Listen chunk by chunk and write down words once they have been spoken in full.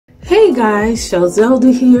Hey guys,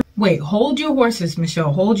 Zelda here. Wait, hold your horses,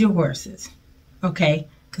 Michelle. Hold your horses. Okay,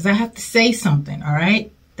 because I have to say something, all right?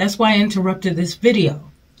 That's why I interrupted this video.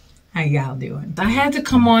 How y'all doing? I had to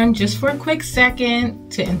come on just for a quick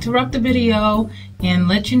second to interrupt the video and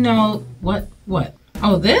let you know what?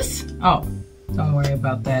 Oh, this? Oh, don't worry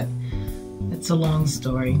about that. It's a long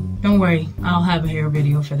story. Don't worry, I'll have a hair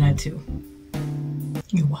video for that too.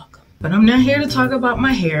 You're welcome. But I'm not here to talk about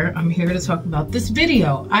my hair. I'm here to talk about this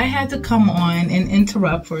video. I had to come on and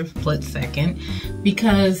interrupt for a split second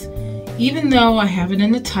because even though I have it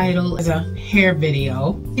in the title as a hair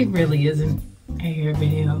video, it really isn't a hair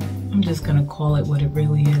video. I'm just gonna call it what it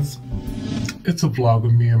really is. It's a vlog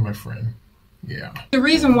of me and my friend. Yeah. The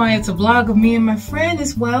reason why it's a vlog of me and my friend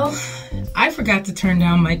is, well, I forgot to turn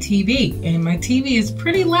down my TV, and my TV is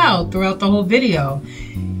pretty loud throughout the whole video.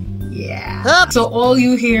 Yeah. So all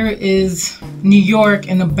you hear is New York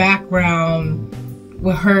in the background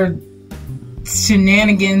with her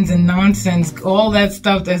shenanigans and nonsense, all that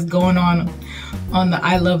stuff that's going on the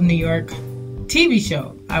I Love New York TV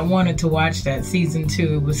show. I wanted to watch that season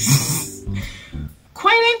 2. It was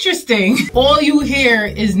quite interesting. All you hear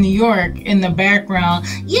is New York in the background.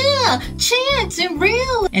 Yeah, Chance and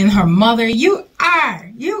Real. And her mother, you are.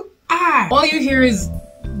 All you hear is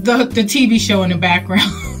the TV show in the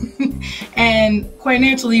background. And quite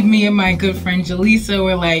naturally, me and my good friend Jaleesa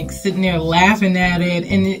were like sitting there laughing at it.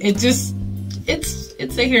 And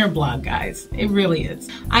it's a hair blog, guys. It really is.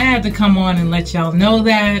 I had to come on and let y'all know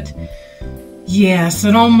that. Yeah,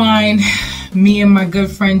 so don't mind me and my good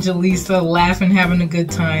friend Jaleesa laughing, having a good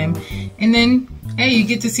time. And then, hey, you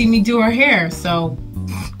get to see me do her hair, so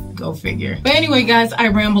go figure. But anyway, guys, I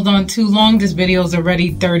rambled on too long. This video is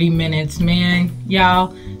already 30 minutes, man.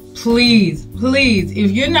 Y'all, please,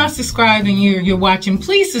 if you're not subscribed and you're watching,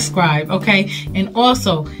 please subscribe, okay? And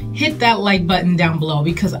also, hit that like button down below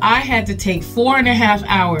because I had to take 4.5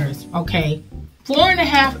 hours, okay?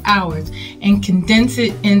 4.5 hours and condense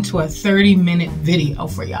it into a 30-minute video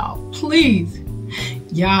for y'all. Please,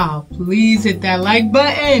 y'all, please hit that like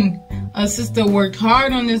button. A sister worked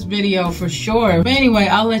hard on this video for sure. But anyway,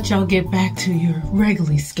 I'll let y'all get back to your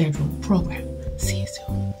regularly scheduled program. See you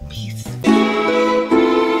soon. Peace.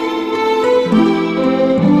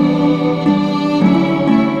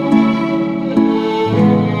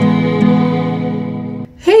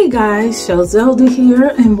 Hey guys, Zelda here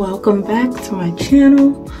and welcome back to my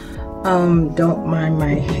channel. Don't mind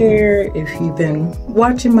my hair if you've been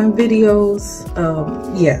watching my videos.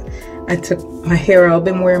 Yeah, I took my hair out. I've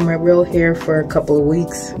been wearing my real hair for a couple of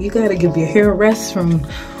weeks. You gotta give your hair a rest from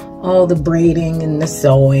all the braiding and the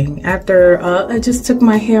sewing. After I just took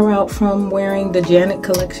my hair out from wearing the Janet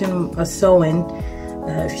collection of sewing.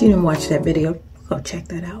 If you didn't watch that video, go check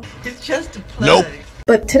that out. It's just a plug. Nope.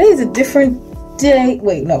 But today's a different day.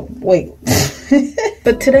 Wait.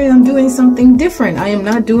 But today I'm doing something different. I am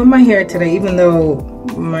not doing my hair today, even though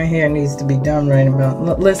my hair needs to be done right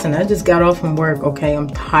about. Listen, I just got off from work, okay? I'm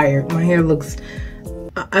tired. My hair looks,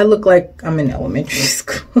 I look like I'm in elementary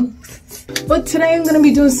school. But today I'm gonna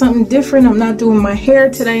be doing something different. I'm not doing my hair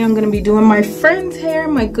today. I'm gonna be doing my friend's hair,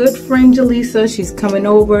 my good friend Jaleesa. She's coming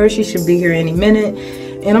over. She should be here any minute.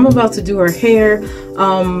 And I'm about to do her hair.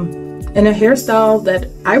 In a hairstyle that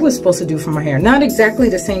I was supposed to do for my hair. Not exactly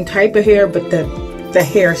the same type of hair, but the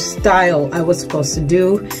hairstyle I was supposed to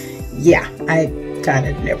do. Yeah, I kind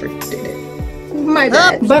of never did it. My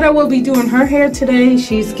bad. But I will be doing her hair today.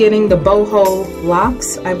 She's getting the Boho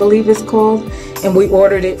Locs, I believe it's called. And we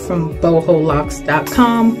ordered it from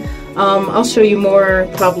BohoLocs.com. I'll show you more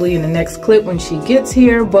probably in the next clip when she gets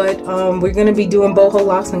here. But we're going to be doing Boho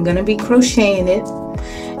Locs. I'm going to be crocheting it.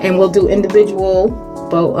 And we'll do individual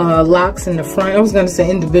locks in the front. I was gonna say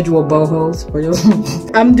individual bohos.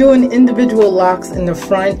 I'm doing individual locks in the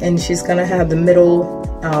front, and she's gonna have the middle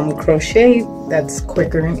crochet. That's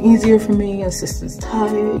quicker and easier for me. My sister's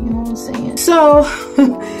tired, you know what I'm saying? So,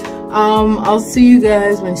 I'll see you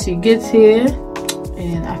guys when she gets here,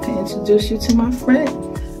 and I can introduce you to my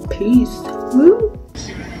friend. Peace. Woo.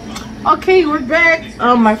 Okay, we're back.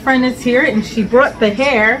 My friend is here, and she brought the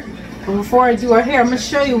hair. But before I do her hair, I'm going to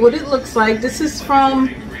show you what it looks like. This is from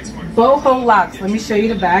Boho Locs. Let me show you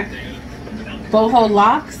the back. Boho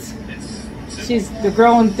Locs. The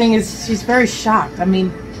girl in the thing she's very shocked. I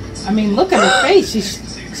mean, look at her face.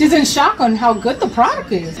 She's in shock on how good the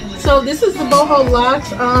product is. So this is the Boho Locs.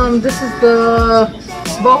 This is the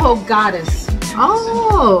Boho Goddess.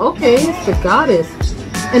 Oh, okay, it's the Goddess.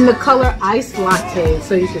 In the color Iced Latte.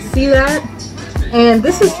 So you can see that. And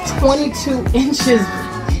this is 22 inches.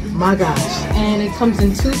 my gosh. And it comes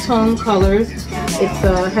in 2-tone colors. It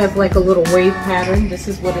has like a little wave pattern. This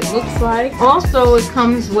is what it looks like. Also, it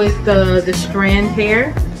comes with the strand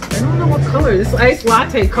hair. I don't know what color. This is ice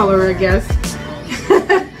latte color, I guess.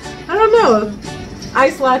 I don't know.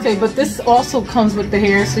 Ice latte, but this also comes with the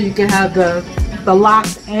hair, so you can have the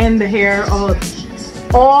locks and the hair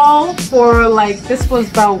all for like, this was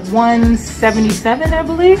about $177, I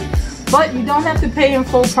believe. But you don't have to pay in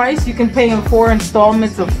full price. You can pay in 4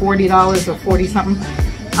 installments of $40 or 40 something.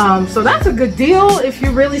 So that's a good deal if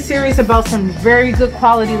you're really serious about some very good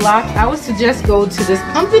quality locks. I would suggest go to this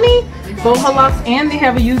company, Boho Locs, and they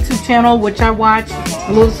have a YouTube channel which I watched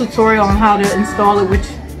a little tutorial on how to install it, which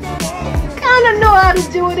I don't know how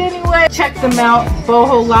to do it anyway. Check them out,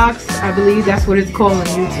 Boho Locs, I believe that's what it's called on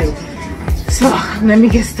YouTube. So let me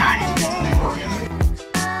get started.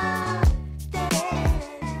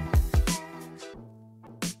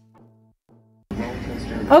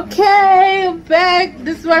 Okay, I'm back.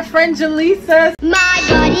 This is my friend Jaleesa. My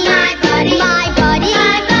body, my body, my body,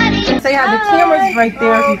 my body. Say how the camera's right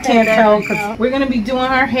there if you can't tell, because we're gonna be doing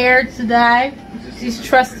her hair today. She's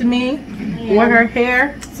trusting me with her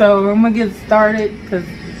hair, so I'm gonna get started because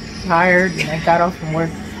I'm tired and I got off from work.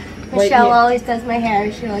 Michelle always does my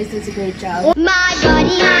hair. She always does a great job. My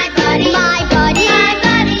body, my body, my body, my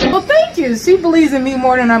body. Well, thank you. She believes in me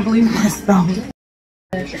more than I believe in myself.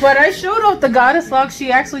 But I showed off the goddess locks.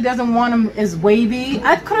 She actually doesn't want them as wavy.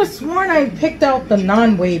 I could have sworn I picked out the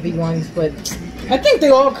non-wavy ones, but I think they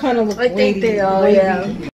all kind of look wavy. I think they all, yeah.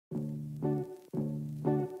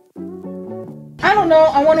 I don't know.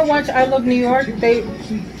 I want to watch I Love New York. I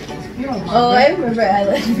remember I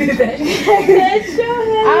Love New York.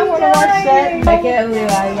 I want to watch that. I can't believe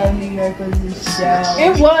I Love New York was the show.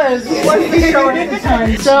 It was the show at the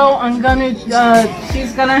time. So I'm gonna,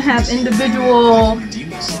 she's gonna have individual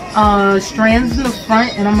strands in the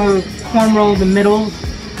front, and I'm gonna cornrow the middle,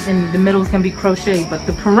 and the middle is gonna be crochet, but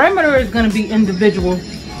the perimeter is gonna be individual.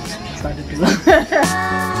 Try to do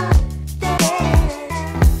that.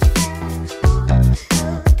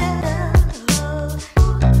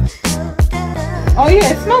 Oh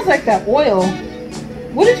yeah, it smells like that oil.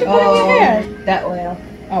 What did you put in your hair? That oil.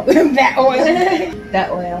 Oh, that oil.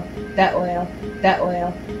 That oil. That oil. That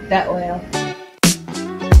oil. That oil.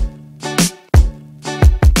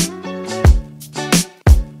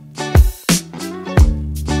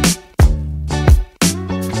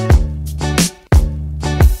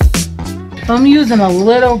 So I'm using a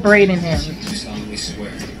little braid in here. I solemnly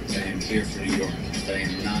swear that I am here for New York, that I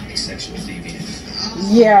am not a sexual deviant.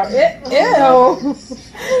 Yeah, ew.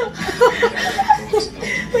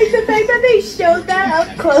 Like the fact that they showed that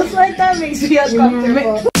up close like that makes me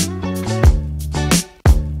uncomfortable.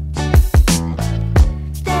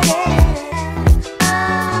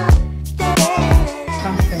 I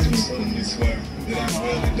solemnly swear that I'm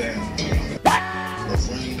well endowed.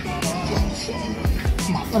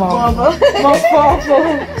 My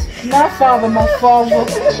father. Not father, my father.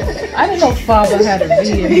 I didn't know father had a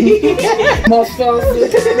V in me. My father.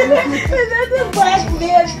 That's a black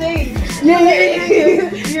man thing. Yeah.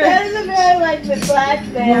 That is a very like the black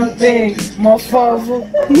man Thing. My father.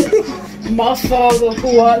 My father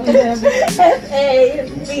who I am.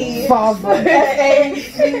 F-A-V. Father.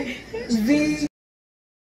 F-A-V.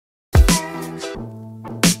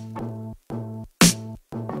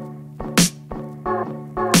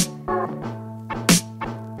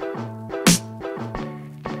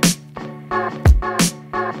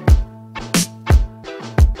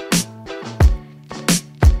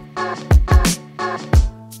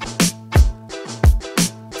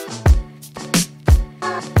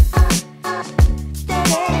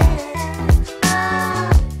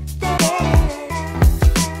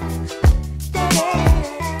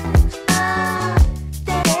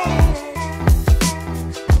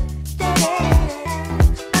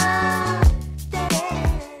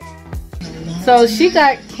 So she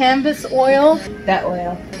got canvas oil. That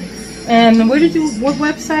oil. And what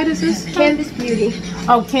website is this? Canvas Beauty.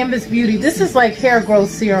 Oh, Canvas Beauty. This is like hair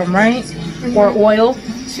growth serum, right? Or oil.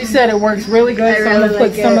 She said it works really good, so I'm gonna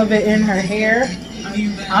put some of it in her hair.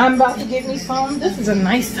 I'm about to get me some. This is a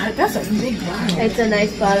nice size. That's a big bottle. It's a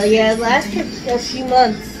nice bottle. Yeah, it lasted a few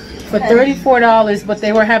months. For $34, but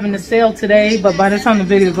they were having a sale today, but by the time the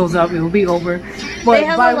video goes up, it will be over. But They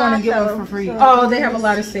have buy a one lot, and get though, one for free. so- Oh, they have a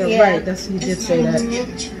lot of sales, Yeah. right? That's, you did say that.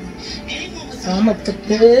 So I'm gonna put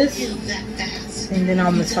this, and then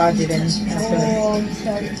I'll massage it in. After. Oh, I'm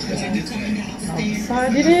sorry. I'll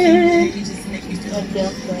massage it in. That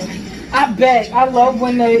feels good. I bet. I love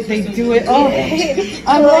when they do it. Oh,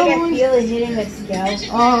 I love I when... feel it hitting my scalp.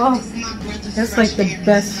 Oh, that's like the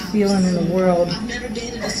best feeling in the world. She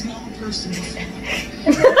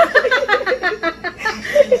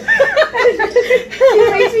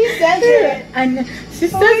makes me sensitive. And she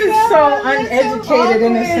says it's so uneducated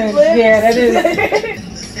in a sense. Yeah, that is.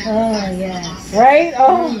 Oh, yes. Right?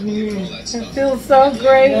 Oh, it feels so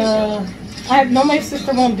great. I know my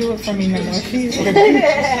sister won't do it for me no more. She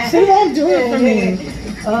won't do it for me.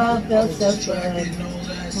 Oh, it feels so good.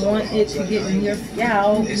 Want it to get in your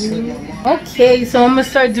scalp. Okay, so I'm gonna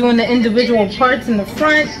start doing the individual parts in the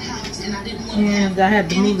front, and I have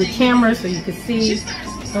to move the camera so you can see.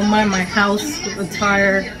 Don't mind my house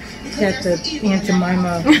attire. Got the Aunt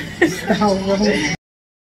Jemima style robe.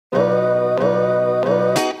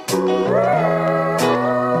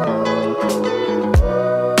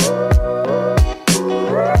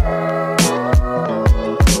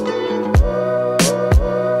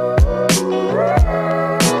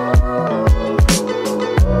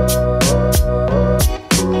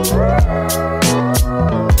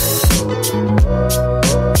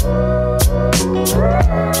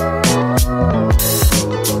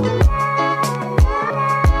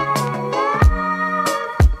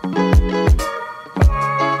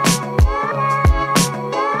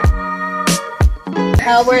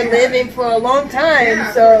 How we're living for a long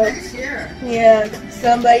time, so yeah,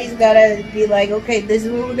 somebody's gotta be like, okay, this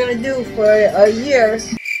is what we're gonna do for a year.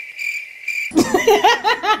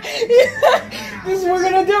 This is what we're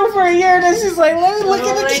gonna do for a year. And it's just like, let me look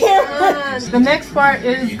at the camera. God. The next part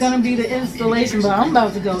is gonna be the installation, but I'm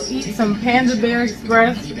about to go eat some Panda Bear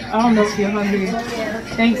Express. I don't know if you're hungry.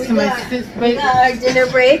 Thanks to my sister. We got our dinner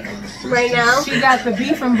break right now. She got the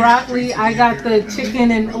beef and broccoli. I got the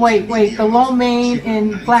chicken and the lo mein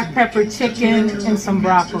and black pepper chicken and some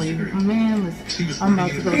broccoli. Man, listen, I'm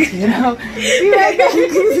about to go see it out. Be right back.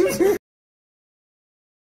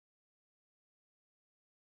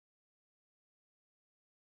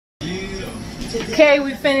 Okay,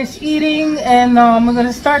 we finished eating, and we're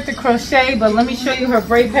gonna start the crochet, but let me show you her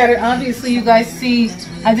braid pattern. Obviously you guys see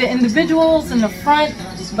I did individuals in the front,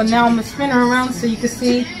 but now I'm gonna spin her around so you can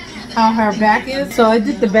see how her back is. So I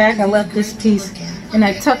did the back, I left this piece, and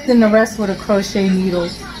I tucked in the rest with a crochet needle.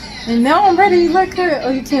 And now I'm ready, like her.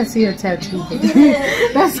 Oh, you can't see her tattoo, but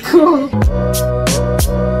that's cool.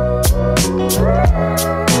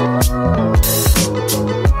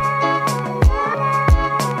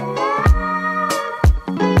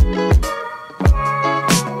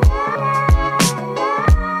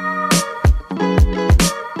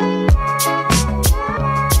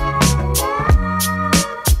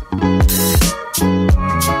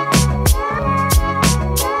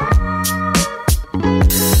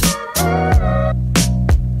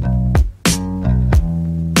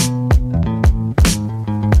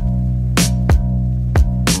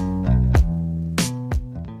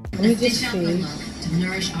 Let me just see.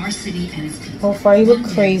 Oh, far you look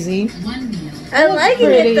crazy. I'm liking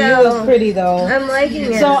Pretty. it though. You look pretty though. I'm liking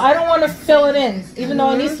it. So I don't want to fill it in, even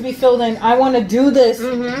though it needs to be filled in. I want to do this,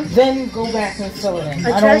 then go back and fill it in.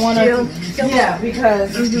 I don't want to. Yeah,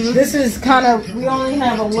 because this is kind of. We only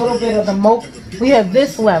have a little bit of the mocha. We have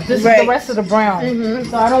this left. This is the rest of the brown.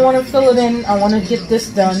 So I don't want to fill it in. I want to get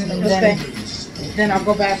this done, and then I'll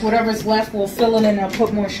go back. Whatever's left, we'll fill it in. I'll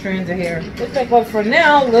put more strands of hair. Okay, but for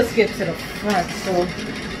now, let's get to the front. So.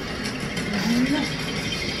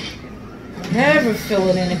 Never fill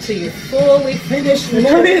it in until you're fully finished with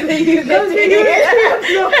everything you get to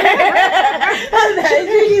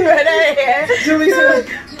Julie's like,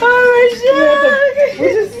 oh my God.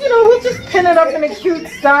 We'll just pin it up in a cute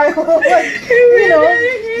style. Like,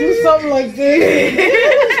 do something like this.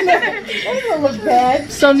 That doesn't look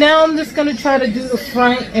bad. So now I'm just going to try to do the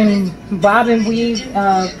front and bob and weave.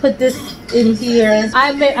 Put this in here. I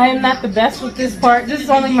admit I am not the best with this part. This is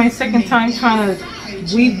only my second time trying to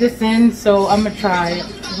weave this in, so I'm gonna try it.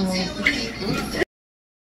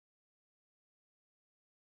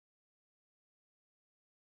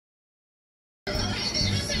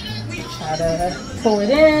 Try to pull it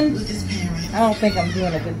in. I don't think I'm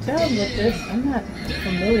doing a good job with this. I'm not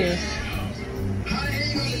familiar.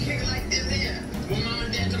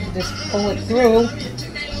 Just pull it through.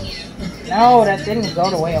 No, that didn't go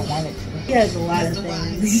the way I wanted to. He has a lot of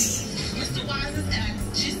things.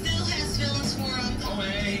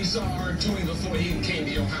 Before he came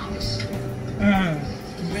to your house.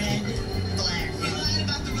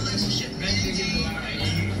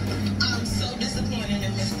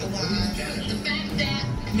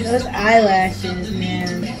 Those eyelashes,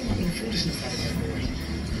 man.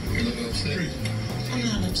 I'm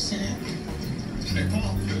not upset. Hey,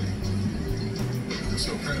 Paul.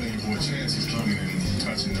 So apparently your boy Chance is coming and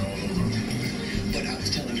touching all over me. But I was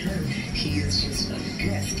telling her he is just a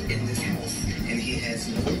guest in this house, and he has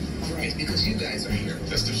no right because you guys are here.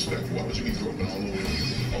 That's disrespectful. Why would you be groping all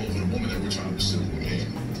over the woman that we're trying to pursue? I mean,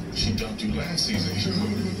 she dumped you last season.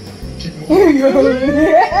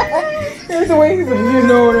 There's the way he's like, you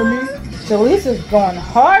know what I mean? Jaleesa's going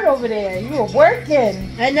hard over there. You were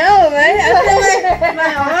working. I know, right? I feel like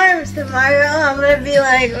my arms tomorrow, I'm gonna be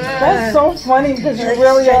like, that's so funny because you like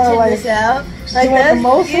really are like this out. Like doing that's the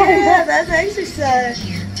most. yeah, that's exercise.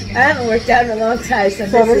 I haven't worked out in a long time, so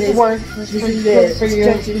this works for you.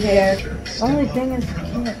 Stretching hair. Only thing is,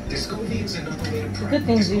 good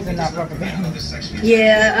things these are not rubber bands.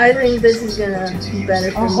 Yeah, I think this is gonna be better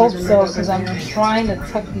for me. I hope so, because I'm trying to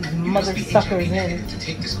tuck these mother suckers in, and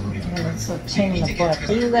it's a pain in the butt.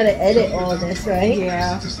 You gotta edit all this, right?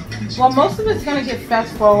 Yeah. Well, most of it's gonna get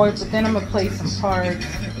fast forward, but then I'm gonna play some parts.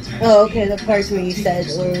 Oh, okay, the parts where you said,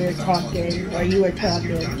 or we were talking, or you were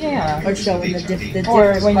talking. Yeah. Or showing the different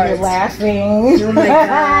or when parts. you're laughing. Oh my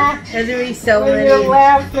god. There's gonna be so when many. you're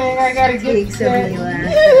laughing, I gotta get so many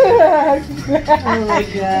laughs. Oh my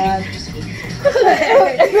god.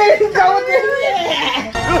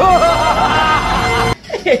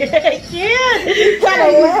 I can't. You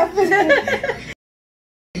gotta laugh.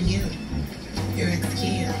 You're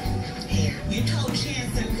excused. Here. You told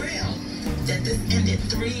Chance and Grill that this ended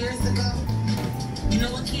 3 years ago. You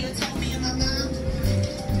know what Kia told me and my mom?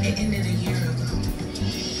 It ended a year ago.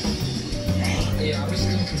 Yeah, I was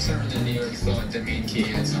still concerned that New York thought that me and Kia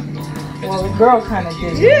had something going on. Well, the girl kind of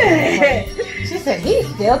did. Yeah. She said he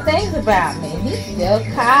still thinks about me. He still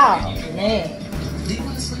calls me. Do you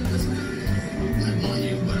want to sleep with me? I want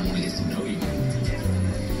you, but I want to get to know you.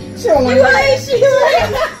 She don't want She like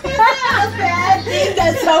a bad thing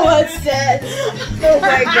that someone said. Oh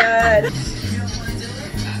my god.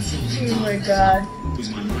 Oh my god. Lose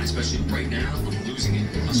my mind, especially right now. I'm losing it.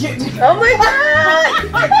 Oh my god!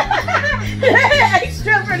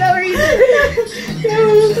 Extra for no reason.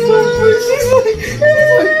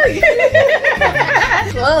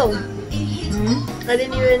 Whoa. I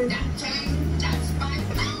didn't even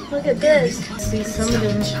look at this. See, some of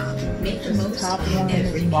them, this top one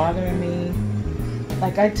is bothering me.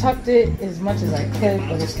 Like, I tucked it as much as I could,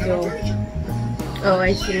 but it's still, Oh,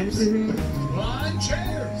 I see. Mm-hmm.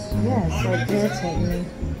 yeah, it's like irritating me.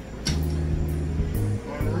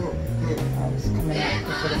 Oh, it's coming out.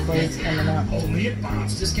 Look at the blades coming out. Only at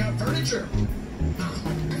Bob's Discount Furniture.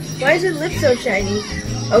 Why is her lip so shiny?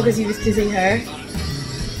 Oh, because he was kissing her.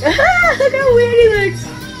 Look how weird he looks.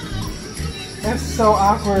 That's so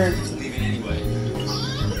awkward. Leaving anyway.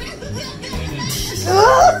 I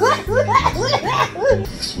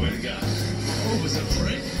swear to God. What was that,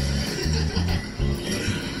 right?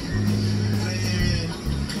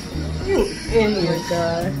 You idiot. Oh my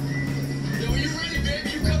god. Yo, you ready, baby?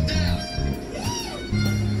 You come down.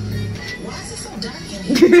 Why is it so dark in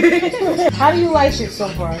here? How do you like it so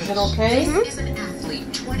far? Is it okay? Is an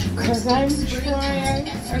athlete 24 Because I'm trying.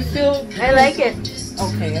 I feel. I like it.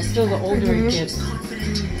 Okay, I feel the older it gets.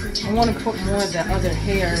 I want to put more of the other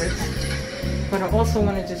hairs, but I also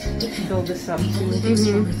want to just fill this up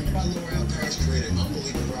too.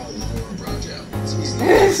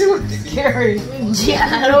 She looks scary.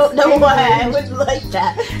 Yeah, I don't know why I would like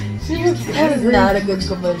that. She looks That is not a good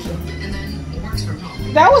commercial.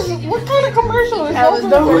 That was what kind of commercial is That was the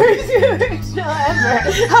worst commercial ever.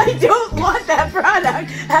 I don't want that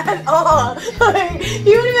product at all. Like,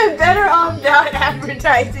 you would have been better off not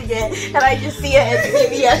advertising it, and I just see it at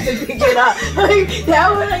CVS and pick it up. Like,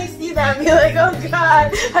 now when I see that, I'd be like, oh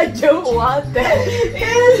god, I don't want that.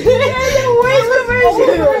 It's the worst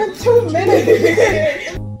commercial. Over in 2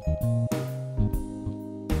 minutes.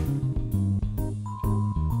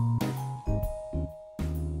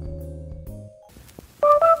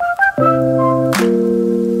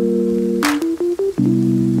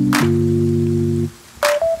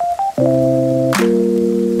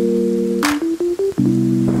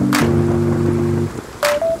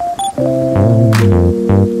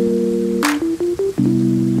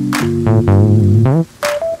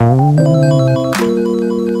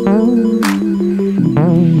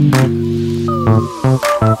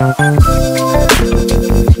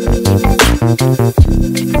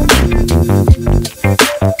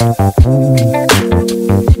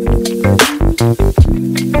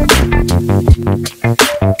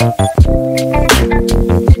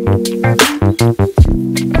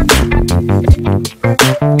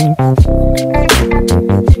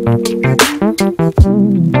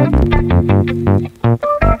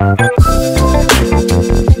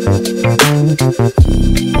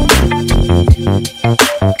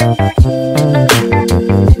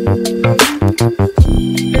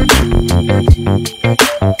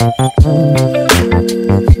 Okay,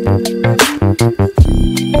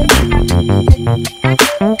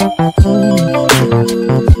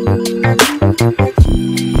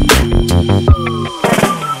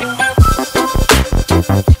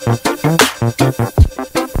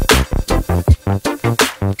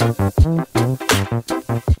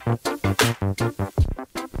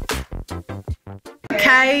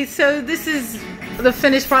 so this is the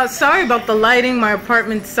finished product. Sorry about the lighting. My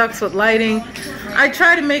apartment sucks with lighting. I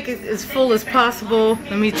try to make it as full as possible.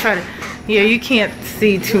 Let me try to, yeah, you can't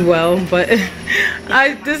see too well, but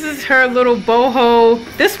this is her little boho.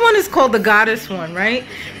 This one is called the goddess one, right?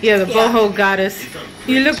 Yeah, the boho goddess.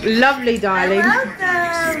 You look lovely, darling.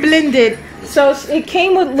 Splendid. So it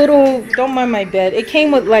came with little, don't mind my bed, it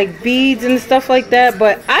came with like beads and stuff like that,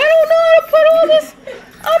 but I don't know how to put all this.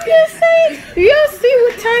 I'm just saying, do y'all see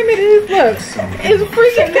what time it is? Look, it's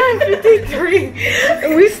freaking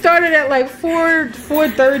 9:53. We started at like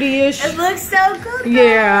 4:30ish. It looks so good.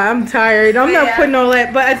 Yeah, I'm tired. I'm not putting all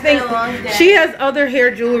that, but I think she has other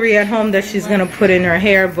hair jewelry at home that she's gonna put in her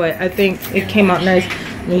hair, but I think it came out nice.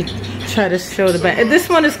 Let me try to show the back. This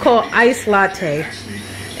one is called Iced Latte,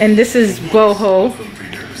 and this is Boho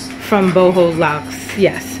from Boho Locs.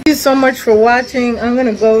 Yes. Thank you so much for watching. I'm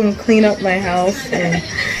gonna go and clean up my house, and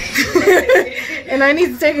and I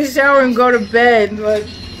need to take a shower and go to bed. But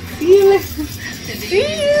see you. See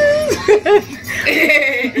you.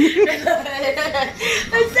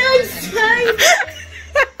 I'm so excited.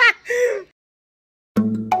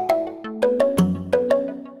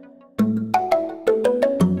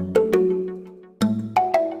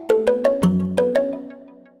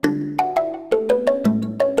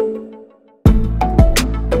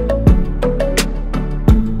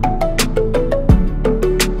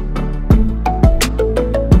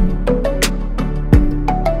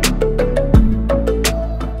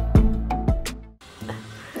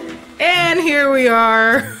 Here we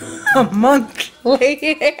are a month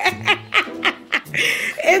later.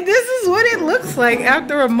 And this is what it looks like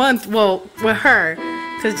after a month. Well, with her,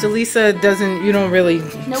 because Jaleesa doesn't, you don't really,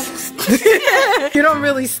 you don't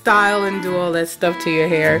really style and do all that stuff to your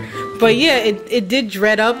hair. But yeah, it did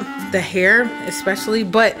dread up the hair especially,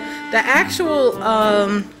 but the actual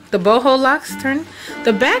the Boho Locs turn,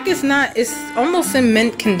 the back is not, it's almost in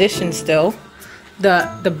mint condition still,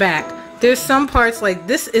 the back. There's some parts like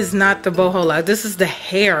this is not the Boho Loc. This is the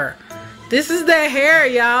hair. This is the hair,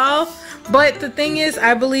 y'all. But the thing is,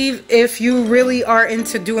 I believe if you really are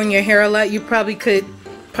into doing your hair a lot, you probably could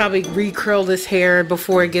recurl this hair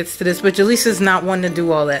before it gets to this. But Jaleesa's not one to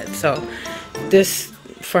do all that. So this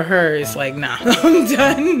for her is like, nah, I'm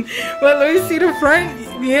done. But let me see the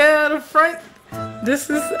front. Yeah, the front. This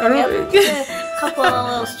is, I don't know. A couple of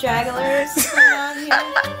little stragglers around here.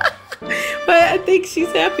 But I think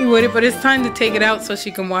she's happy with it, but it's time to take it out so she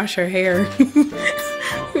can wash her hair.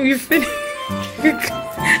 You finished?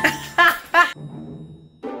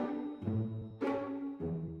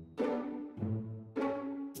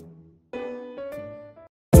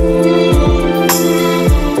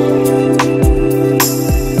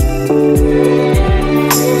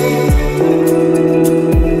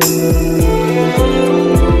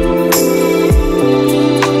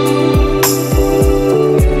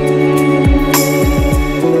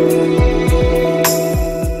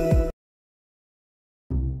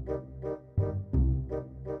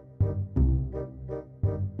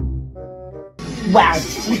 Wow.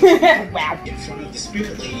 Wow. In front of the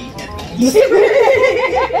spirit lady at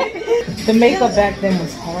The makeup back then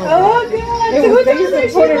was horrible. Oh god. It was, they used to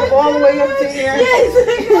put it all the way up to here. Yes.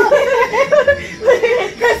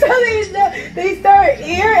 That's how they start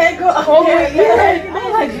here and go All the way here. here.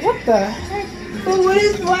 I'm like, what the heck? But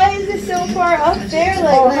why is it so far up there?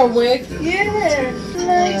 Like, Oh, her wig? yeah.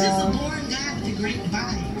 He's just a boring guy with a great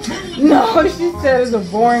body. No, she said it's a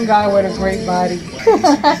boring guy with a great body.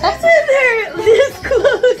 They're this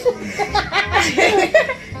close.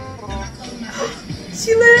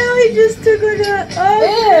 She literally just took her to.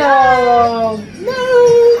 Oh Ew. no!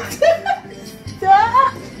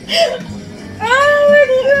 Stop! Oh my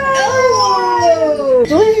god!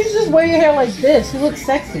 Julie, you just wear your hair like this. You look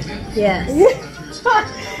sexy. Yes.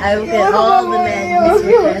 I will get all the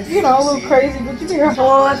men. You know, a little crazy, but you be your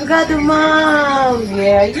Oh, I forgot the mom.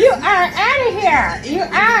 Yeah, you are out of here. You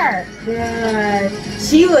are. God,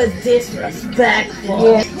 she was disrespectful.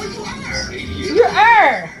 Yeah. You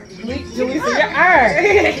are. Julie said you are.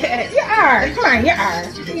 You are. Come on, you are.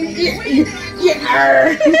 You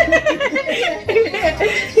are.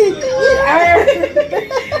 You are.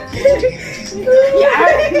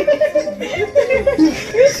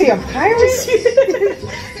 You see a pirate?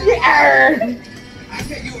 You are. I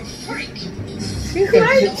said you a freak.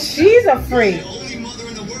 She's a freak. The only mother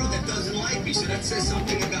in the world that doesn't like me, so that says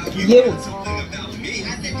something about you. You. Something about me.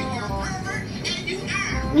 I think you are a pervert and you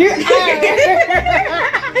are. You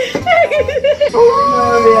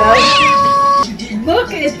are.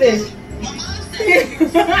 Look at this.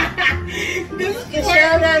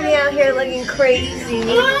 Michelle got me out here looking crazy.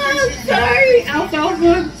 Oh, I'm sorry,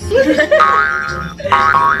 alfalfa.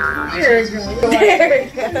 There it goes. There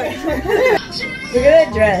it goes. Look at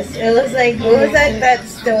that dress. It looks like, what was that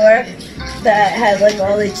store that had like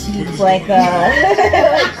all the cheap like club,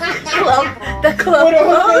 the club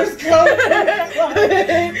clothes? What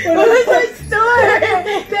was that store?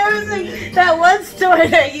 There was like that one store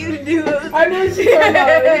that you knew. I know what you're talking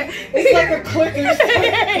about. It's like a clicker store.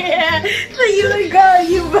 Yeah. So you would go and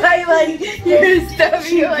you buy like your stuff.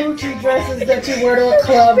 Cheap Gucci dresses that you wear to a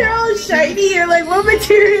club. They're all shiny. You're like, what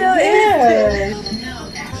material is this?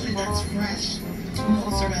 No, actually that's fresh.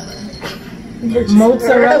 Mozzarella.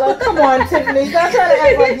 Mozzarella? Come on, Tiffany. Stop trying to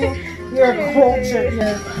act like you're a culture.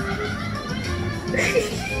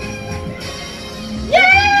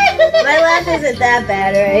 My laugh isn't that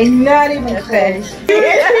bad, right? Not even Okay.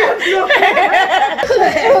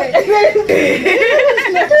 close.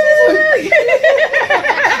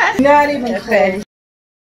 Not even Okay.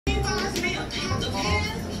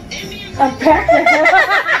 I'm packing.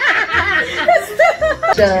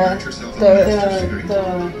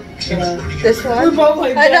 This one? We're both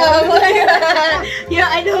like I know, that. I'm like, yeah,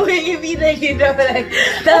 I know what you mean, like, you know, like,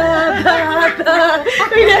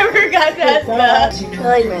 we never got that stuff. I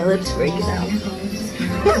like my lips breaking out.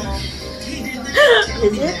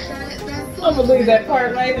 Is it? I'm gonna leave that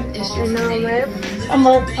part right. I know, right? I'm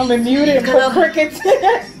gonna mute it and put crickets.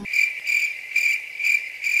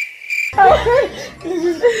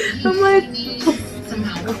 I'm like,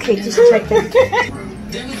 okay, just check that.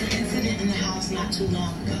 There was an incident in the house not too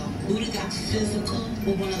long ago. Buddha got physical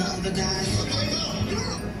with one of the other guys.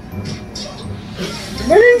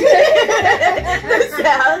 The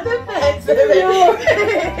sound effects of it.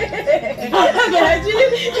 Imagine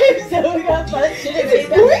if someone got punched and it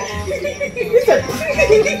made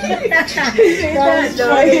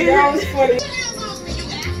That was funny.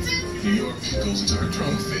 New York girls are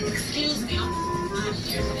drunk fit. Excuse me, I'm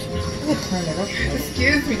here. Turn it up.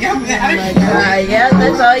 Excuse me, I'm out. yeah,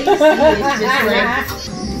 that's all you see. It's just like,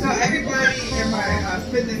 So everybody in my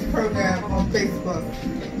fitness program on Facebook,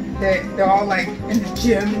 they're all like in the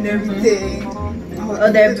gym and everything.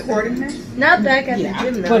 Oh, they're recording this? not back at the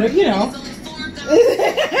gym though. But you know,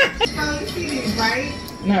 Oh, you see these, right?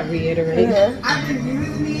 not reiterate. I've been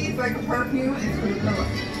using these like a perfume. It's for the pillow.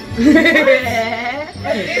 Uh-huh.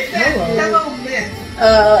 It's that pillow mist.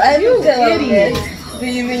 Oh, I You feel idiot. Have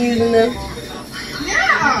you been using them?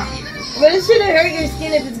 Yeah, But it shouldn't hurt your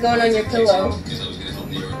skin if it's going on your pillow.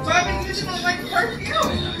 but I've been using it like a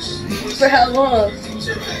perfume. For how long?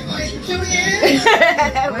 Like 2 years.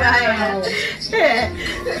 Wow.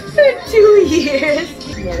 For 2 years.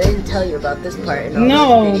 Yeah, they didn't tell you about this part. In all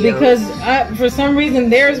No, these videos. because for some reason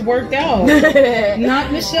theirs worked out.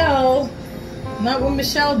 Not Michelle. Not when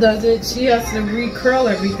Michelle does it. She has to recurl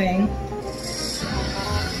everything.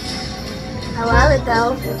 I love it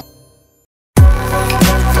though.